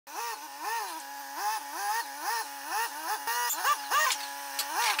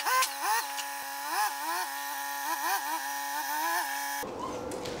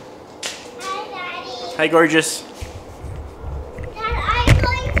Hi, gorgeous. Dad, I'm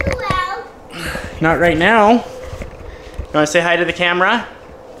going to well. Not right now. You want to say hi to the camera?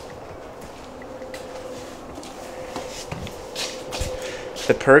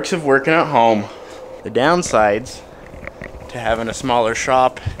 The perks of working at home. The downsides to having a smaller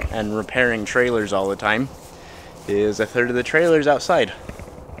shop and repairing trailers all the time is a third of the trailers outside.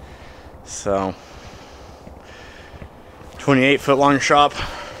 So, 28-foot long shop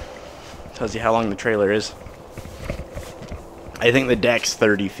tells you how long the trailer is. I think the deck's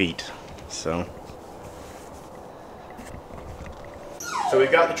 30 feet. So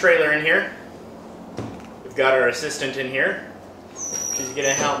we've got the trailer in here. We've got our assistant in here. She's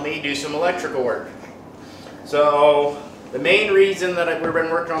gonna help me do some electrical work. So the main reason that we've been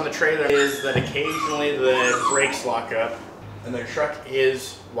working on the trailer is that occasionally the brakes lock up and the truck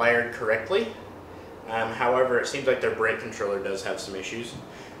is wired correctly. However, it seems like their brake controller does have some issues.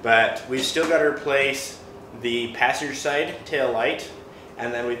 But we've still got to replace the passenger side tail light,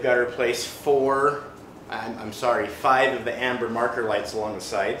 and then we've got to replace 5 of the amber marker lights along the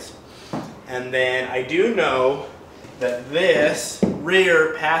sides. And then I do know that this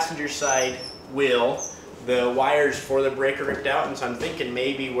rear passenger side wheel, the wires for the brake are ripped out, and so I'm thinking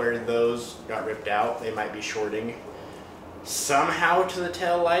maybe where those got ripped out, they might be shorting somehow to the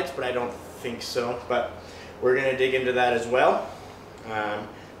tail lights, but I don't think so. But we're going to dig into that as well.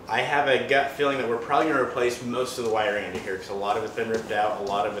 I have a gut feeling that we're probably going to replace most of the wiring into here because a lot of it's been ripped out, a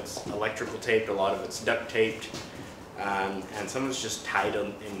lot of it's electrical taped, a lot of it's duct taped, and some of it's just tied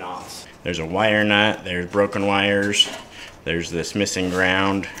in knots. There's a wire nut, there's broken wires, there's this missing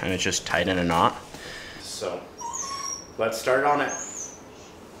ground, and it's just tied in a knot. So let's start on it.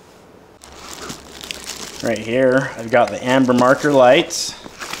 Right here I've got the amber marker lights,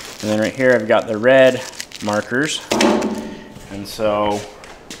 and then right here I've got the red markers, and so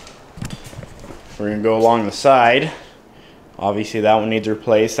we're going to go along the side. Obviously that one needs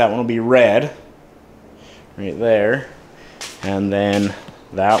replaced. That one will be red right there, and then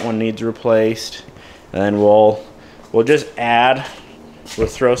that one needs replaced, and then we'll just we'll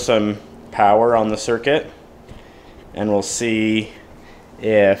throw some power on the circuit and we'll see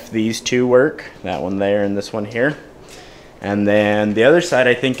if these two work, that one there and this one here. And then the other side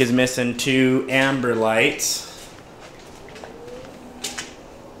I think is missing 2 amber lights.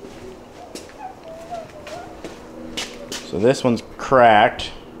 So this one's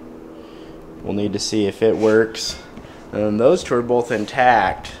cracked. We'll need to see if it works. And those 2 are both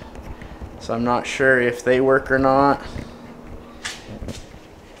intact, so I'm not sure if they work or not.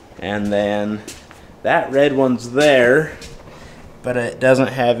 And then that red one's there, but it doesn't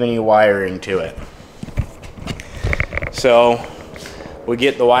have any wiring to it. So we'll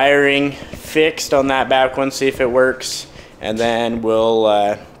get the wiring fixed on that back one, see if it works, and then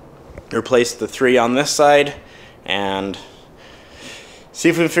we'll replace the 3 on this side and see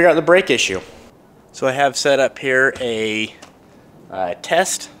if we can figure out the brake issue. So I have set up here a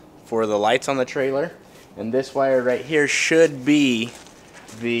test for the lights on the trailer, and this wire right here should be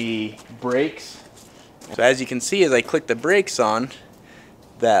the brakes. So as you can see, as I click the brakes on,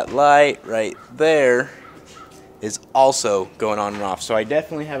 that light right there is also going on and off. So I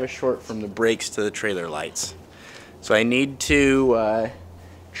definitely have a short from the brakes to the trailer lights. So I need to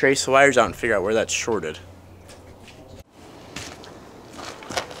trace the wires out and figure out where that's shorted.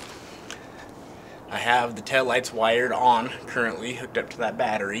 I have the tail lights wired on currently, hooked up to that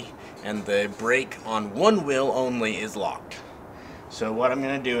battery, and the brake on one wheel only is locked. So what I'm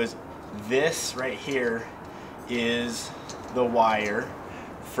going to do is, this right here is the wire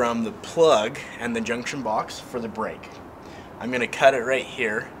from the plug and the junction box for the brake. I'm going to cut it right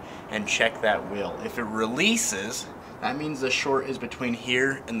here and check that wheel. If it releases, that means the short is between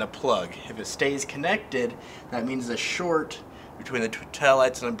here and the plug. If it stays connected, that means the short between the tail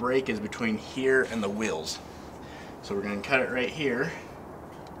lights and the brake is between here and the wheels. So we're going to cut it right here.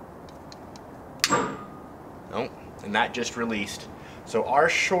 Nope, and that just released. So our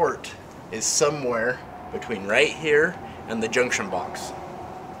short is somewhere between right here and the junction box.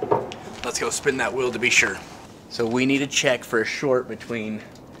 Let's go spin that wheel to be sure. So we need to check for a short between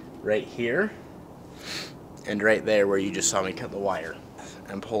right here and right there where you just saw me cut the wire,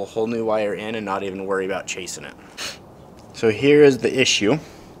 and pull a whole new wire in and not even worry about chasing it. So here is the issue.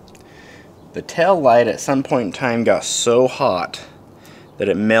 The tail light at some point in time got so hot that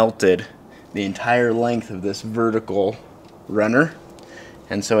it melted the entire length of this vertical runner.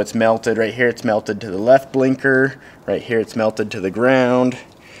 And so it's melted right here, it's melted to the left blinker, right here it's melted to the ground,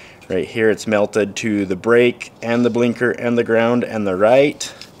 right here it's melted to the brake and the blinker and the ground and the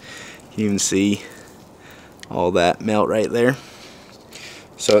right. You can see all that melt right there.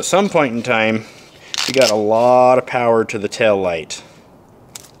 So at some point in time, We got a lot of power to the tail light.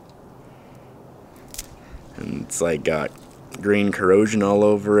 And it's like got green corrosion all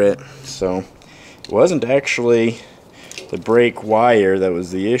over it. So it wasn't actually the brake wire that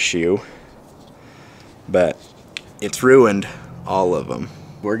was the issue, but it's ruined all of them.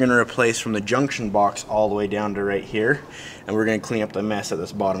 We're going to replace from the junction box all the way down to right here, and we're going to clean up the mess at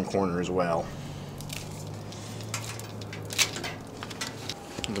this bottom corner as well.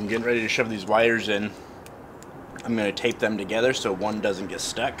 As I'm getting ready to shove these wires in, I'm going to tape them together so one doesn't get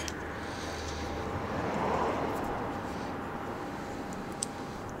stuck.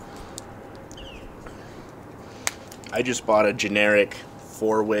 I just bought a generic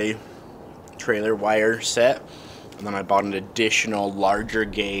 4-way trailer wire set, and then I bought an additional larger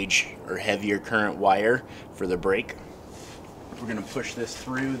gauge or heavier current wire for the brake. We're going to push this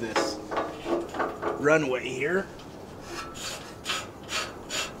through this runway here.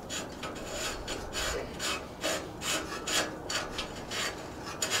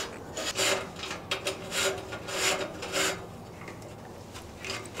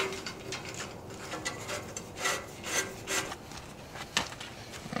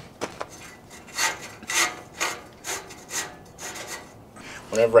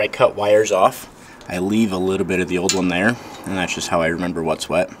 Whenever I cut wires off, I leave a little bit of the old one there, and that's just how I remember what's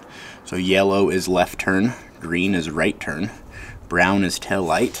what. So yellow is left turn, green is right turn, brown is tail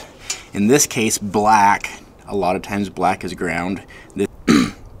light. In this case, black, a lot of times black is ground. This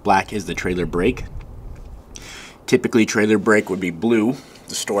black is the trailer brake. Typically trailer brake would be blue.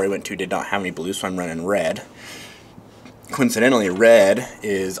 The store I went to did not have any blue, so I'm running red. Coincidentally, red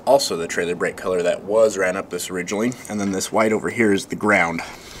is also the trailer brake color that was ran up this originally, and then this white over here is the ground.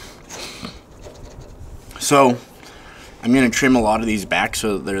 So I'm going to trim a lot of these back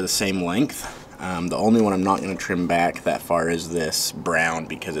so that they're the same length. The only one I'm not going to trim back that far is this brown,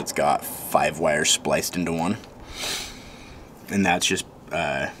 because it's got 5 wires spliced into one, and that's just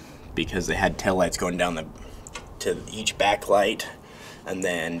because they had tail lights going down to each backlight and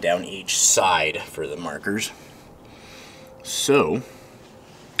then down each side for the markers. So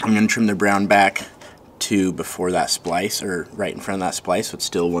I'm going to trim the brown back to before that splice, or right in front of that splice, so it's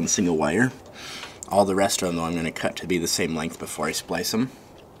still one single wire. All the rest of them, though, I'm going to cut to be the same length before I splice them.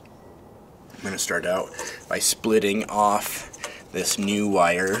 I'm going to start out by splitting off this new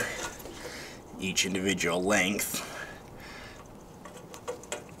wire, each individual length.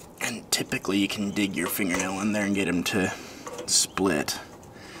 And typically you can dig your fingernail in there and get them to split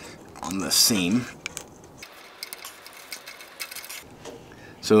on the seam.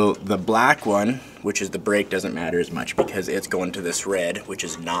 So the black one, which is the brake, doesn't matter as much because it's going to this red, which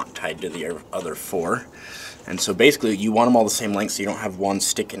is not tied to the other 4. And so basically you want them all the same length, so you don't have one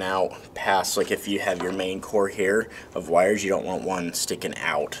sticking out past, like if you have your main core here of wires, you don't want one sticking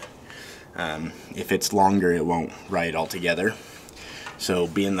out. If it's longer, it won't ride all together. So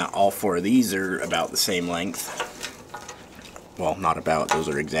being that all 4 of these are about the same length, well, not about, those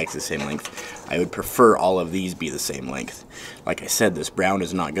are exactly the same length, I would prefer all of these be the same length. Like I said, this brown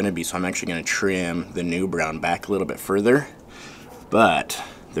is not going to be, so I'm actually going to trim the new brown back a little bit further. But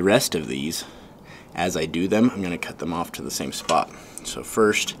the rest of these, as I do them, I'm going to cut them off to the same spot. So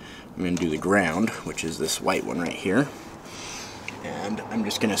first, I'm going to do the ground, which is this white one right here. And I'm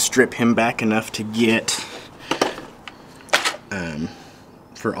just going to strip him back enough to get,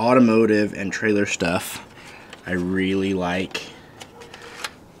 for automotive and trailer stuff, I really like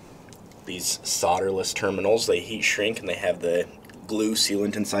these solderless terminals. They heat shrink and they have the glue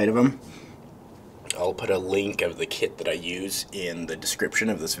sealant inside of them. I'll put a link of the kit that I use in the description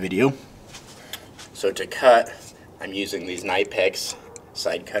of this video. So to cut, I'm using these Knipex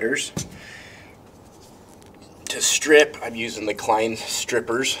side cutters. To strip, I'm using the Klein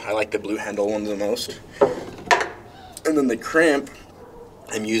strippers. I like the blue handle ones the most. And then the crimp,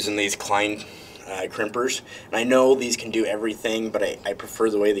 I'm using these Klein crimpers. And I know these can do everything, but I prefer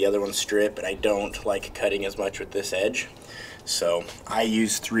the way the other ones strip, and I don't like cutting as much with this edge. So I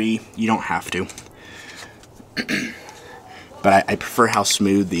use 3. You don't have to. But I prefer how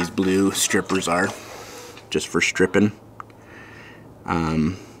smooth these blue strippers are, just for stripping.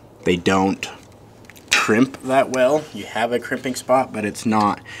 They don't crimp that well. You have a crimping spot, but it's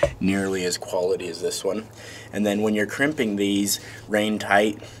not nearly as quality as this one. And then when you're crimping these rain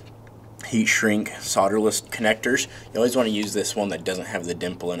tight, heat shrink, solderless connectors, you always want to use this one that doesn't have the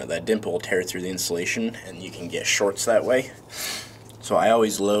dimple in it. That dimple will tear through the insulation and you can get shorts that way. So I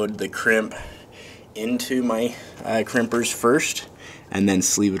always load the crimp into my crimpers first and then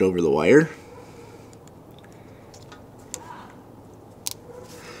sleeve it over the wire.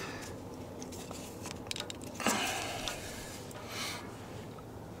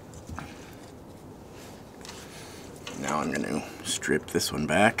 strip this one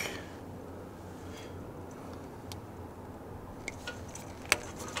back.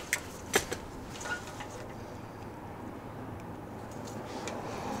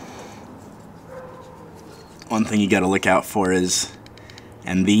 One thing you got to look out for is,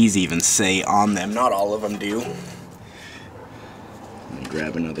 and these even say on them, not all of them do. Let me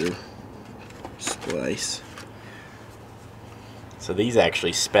grab another splice. So these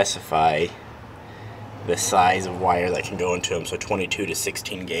actually specify the size of wire that can go into them, so 22 to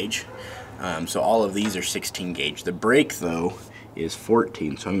 16 gauge. So all of these are 16 gauge. The brake though is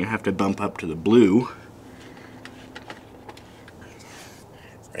 14, so I'm going to have to bump up to the blue.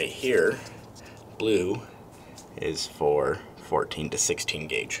 Right here, blue is for 14 to 16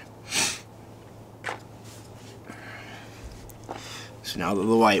 gauge. So now that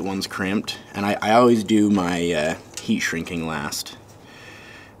the white one's crimped, and I always do my heat shrinking last,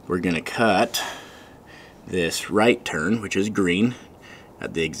 we're going to cut this right turn, which is green,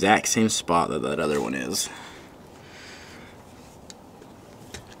 at the exact same spot that that other one is.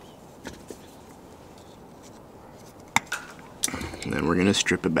 And then we're going to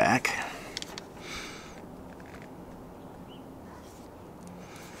strip it back.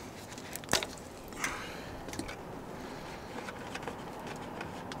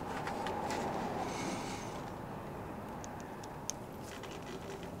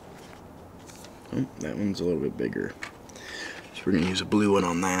 Oh, that one's a little bit bigger. So we're going to use a blue one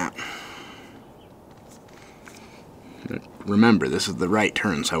on that. Remember, this is the right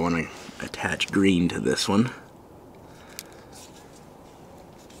turn, so I want to attach green to this one.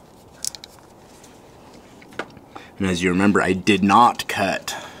 And as you remember, I did not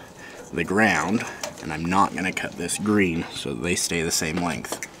cut the ground, and I'm not going to cut this green, so they stay the same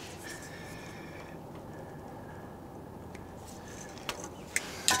length.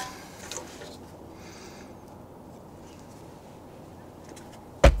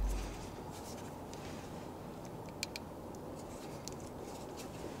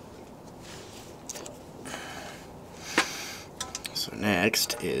 So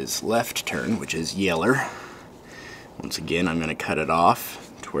next is left turn, which is yeller. Once again, I'm going to cut it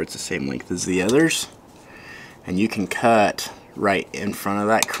off to where it's the same length as the others. And you can cut right in front of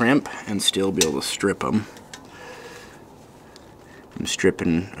that crimp and still be able to strip them. I'm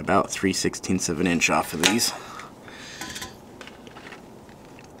stripping about 3/16 of an inch off of these.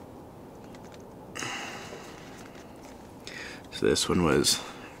 So this one was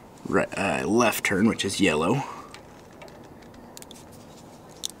left turn, which is yellow.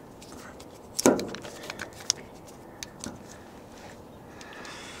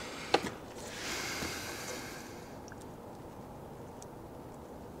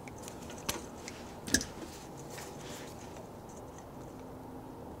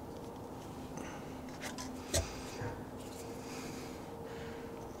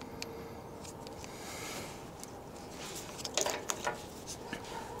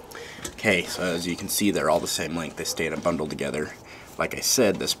 Okay, so as you can see, they're all the same length. They stay in a bundle together. Like I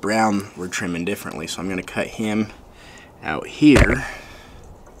said, this brown we're trimming differently, so I'm going to cut him out here.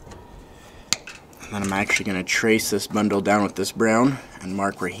 And then I'm actually going to trace this bundle down with this brown and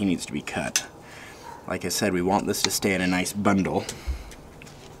mark where he needs to be cut. Like I said, we want this to stay in a nice bundle.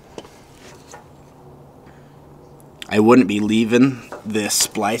 I wouldn't be leaving this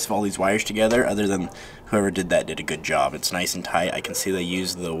splice of all these wires together, other than whoever did that did a good job. It's nice and tight. I can see they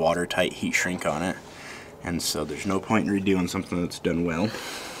used the watertight heat shrink on it, and so there's no point in redoing something that's done well.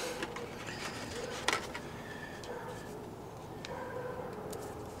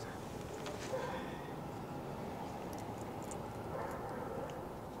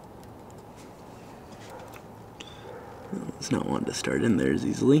 It's not wanting to start in there as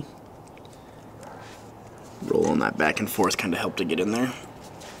easily. Rolling that back and forth kind of helped to get in there.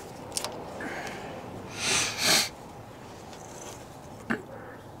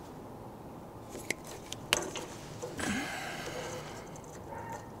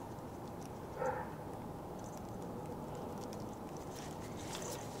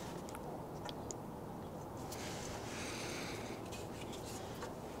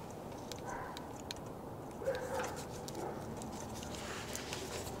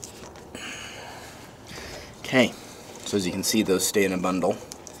 Okay, so as you can see, those stay in a bundle.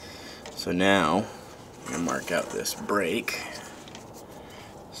 So now I'm going to mark out this brake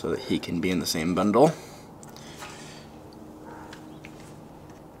so that he can be in the same bundle.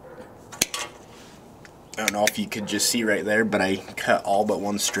 I don't know if you could just see right there, but I cut all but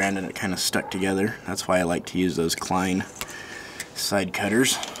one strand and it kind of stuck together. That's why I like to use those Klein side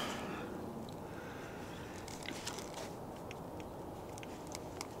cutters.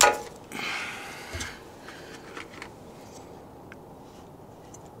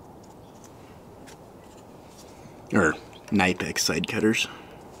 or Knipex side cutters.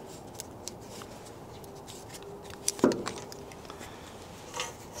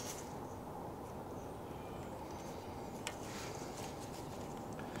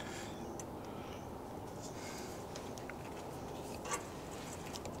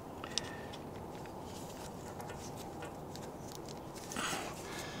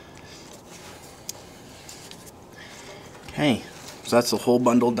 Okay, so that's the whole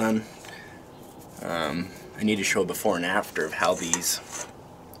bundle done. I need to show before and after of how these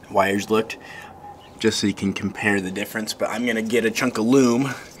wires looked, just so you can compare the difference. But I'm gonna get a chunk of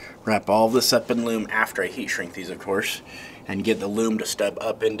loom, wrap all this up in loom after I heat shrink these, of course, and get the loom to stub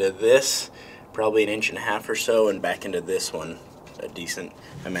up into this, probably 1.5 inches or so, and back into this one a decent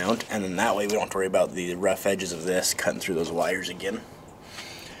amount. And then that way we don't have to worry about the rough edges of this cutting through those wires again.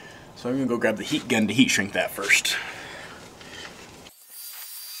 So I'm gonna go grab the heat gun to heat shrink that first.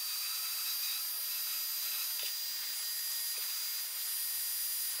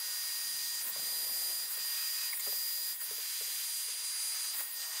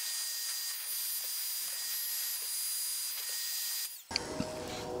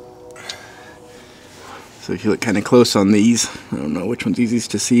 So if you look kind of close on these, I don't know which one's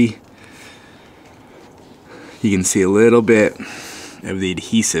easiest to see, you can see a little bit of the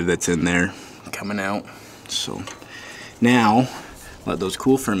adhesive that's in there coming out. So now let those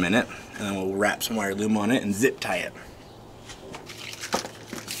cool for a minute, and then we'll wrap some wire loom on it and zip tie it.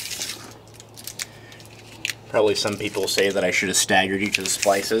 Probably some people say that I should have staggered each of the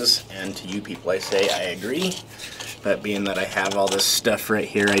splices, and to you people I say I agree, but being that I have all this stuff right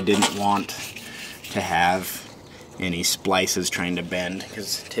here, I didn't want to have any splices trying to bend,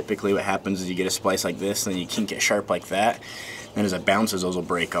 because typically what happens is you get a splice like this and then you kink it sharp like that, and as it bounces those will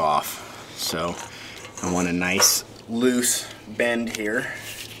break off. So I want a nice loose bend here.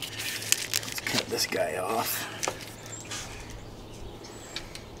 Let's cut this guy off.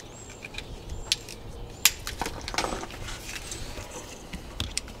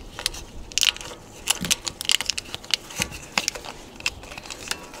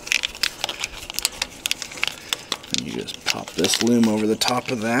 You just pop this loom over the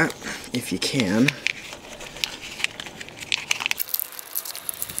top of that, if you can.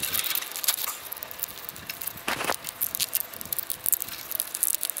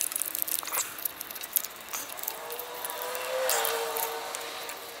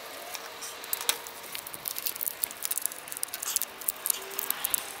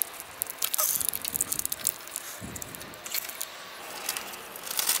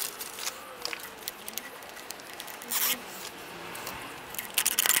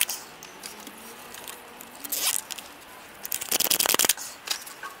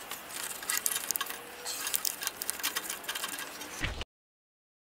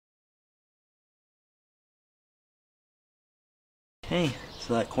 Okay,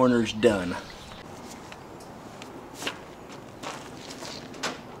 so that corner's done.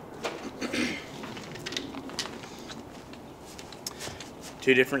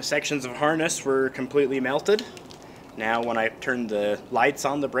 Two different sections of harness were completely melted. Now when I turn the lights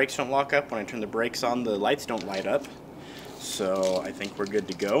on, the brakes don't lock up. When I turn the brakes on, the lights don't light up. So I think we're good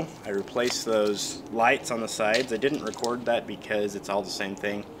to go. I replaced those lights on the sides. I didn't record that because it's all the same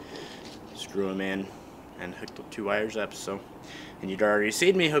thing. Screw them in and hook the two wires up. So, and you'd already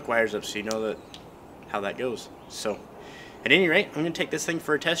seen me hook wires up, so you know that how that goes. So at any rate, I'm going to take this thing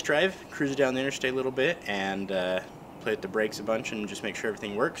for a test drive, cruise it down the interstate a little bit, and play with the brakes a bunch and just make sure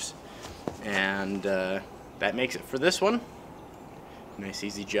everything works. And that makes it for this one. Nice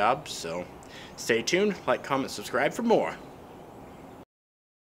easy job. So stay tuned, like, comment, subscribe for more.